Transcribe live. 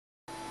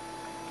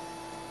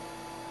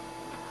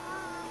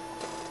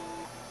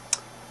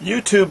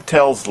YouTube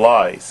tells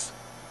lies.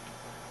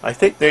 I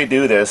think they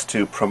do this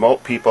to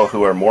promote people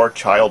who are more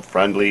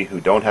child-friendly, who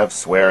don't have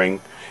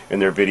swearing in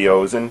their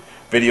videos, and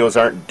videos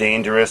aren't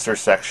dangerous or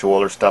sexual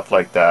or stuff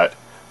like that.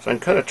 So I'm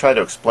going to try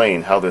to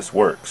explain how this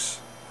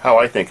works. How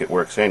I think it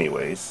works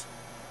anyways.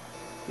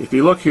 If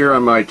you look here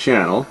on my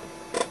channel,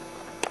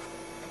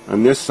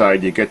 on this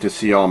side you get to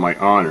see all my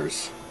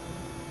honors.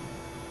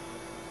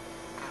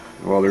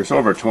 Well, there's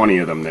over 20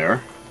 of them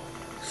there.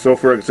 So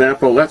for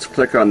example, let's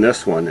click on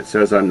this one. It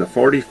says I'm the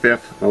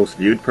 45th most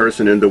viewed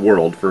person in the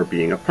world for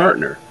being a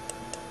partner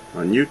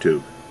on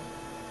YouTube.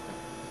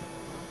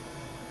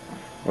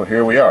 Well,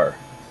 here we are.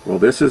 Well,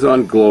 this is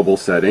on global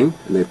setting,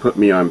 and they put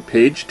me on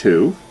page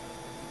 2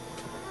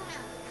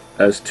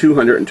 as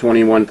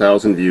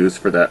 221,000 views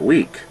for that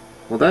week.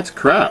 Well, that's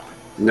crap.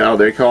 Now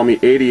they call me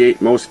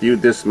 88 most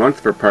viewed this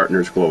month for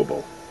Partners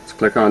Global. Let's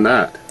click on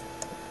that.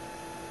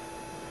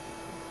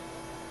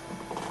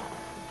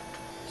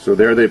 So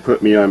there they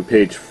put me on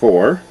page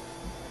 4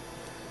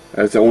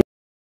 as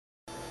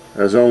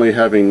only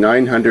having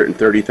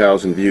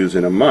 930,000 views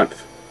in a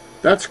month.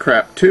 That's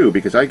crap too,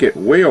 because I get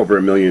way over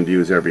 1 million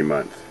views every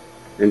month.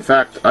 In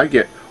fact, I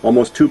get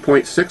almost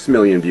 2.6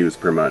 million views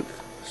per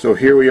month. So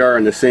here we are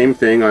in the same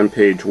thing on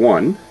page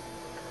 1,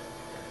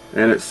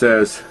 and it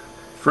says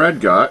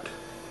Fred got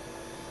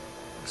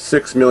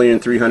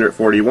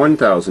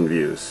 6,341,000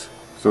 views.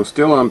 So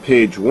still on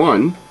page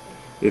 1,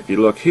 if you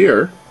look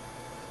here,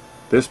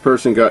 this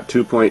person got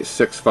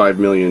 2.65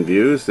 million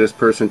views, this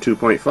person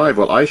 2.5.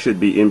 Well, I should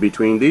be in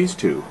between these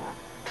two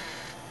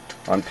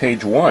on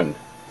page 1.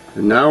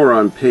 And now we're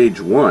on page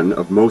 1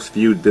 of most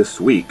viewed this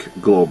week,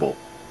 global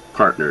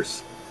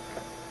partners.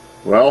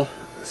 Well,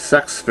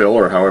 Sexphil,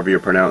 or however you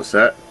pronounce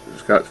that,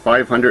 has got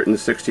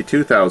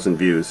 562,000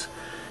 views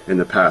in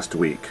the past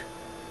week.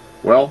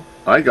 Well,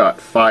 I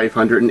got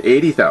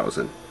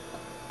 580,000.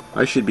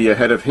 I should be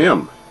ahead of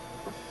him.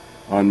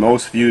 On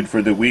most viewed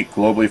for the week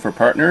globally for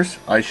partners,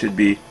 I should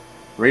be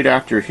right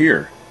after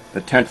here, the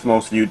 10th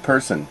most viewed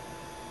person.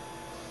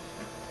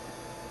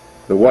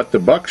 The What the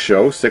Buck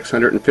Show,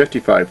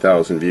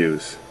 655,000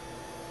 views.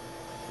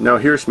 Now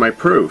here's my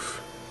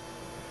proof.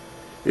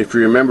 If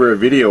you remember a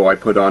video I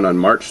put on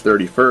March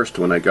 31st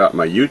when I got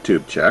my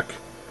YouTube check,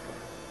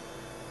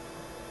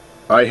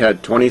 I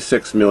had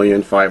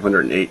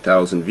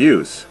 26,508,000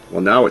 views.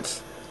 Well, now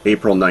it's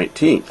April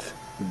 19th.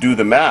 Do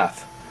the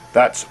math.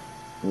 That's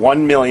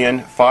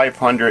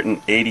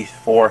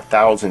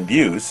 1,584,000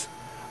 views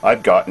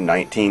I've got in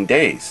 19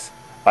 days.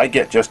 I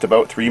get just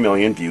about 3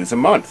 million views a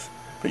month.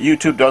 But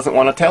YouTube doesn't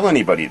want to tell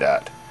anybody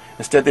that.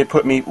 Instead, they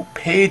put me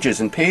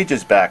pages and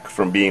pages back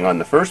from being on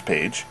the first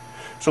page,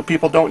 so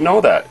people don't know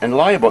that and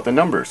lie about the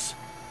numbers.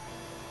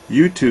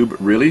 YouTube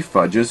really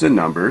fudges the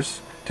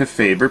numbers to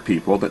favor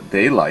people that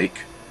they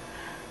like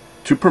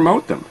to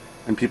promote them,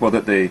 and people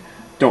that they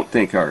don't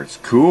think are as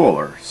cool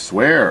or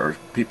swear, or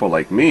people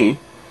like me,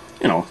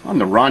 you know, on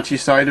the raunchy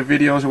side of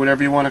videos or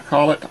whatever you want to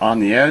call it, on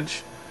the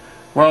edge,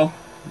 well,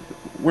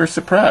 we're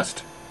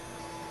suppressed.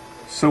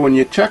 So when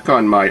you check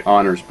on my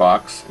honors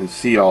box and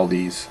see all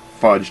these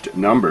fudged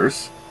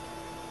numbers,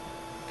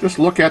 just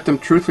look at them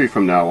truthfully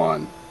from now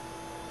on.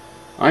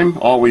 I'm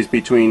always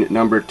between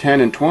number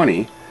 10 and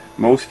 20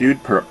 most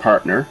viewed per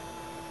partner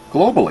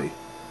globally.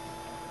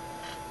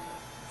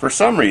 For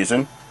some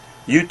reason,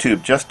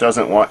 YouTube just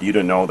doesn't want you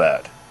to know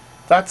that.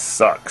 That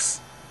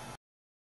sucks.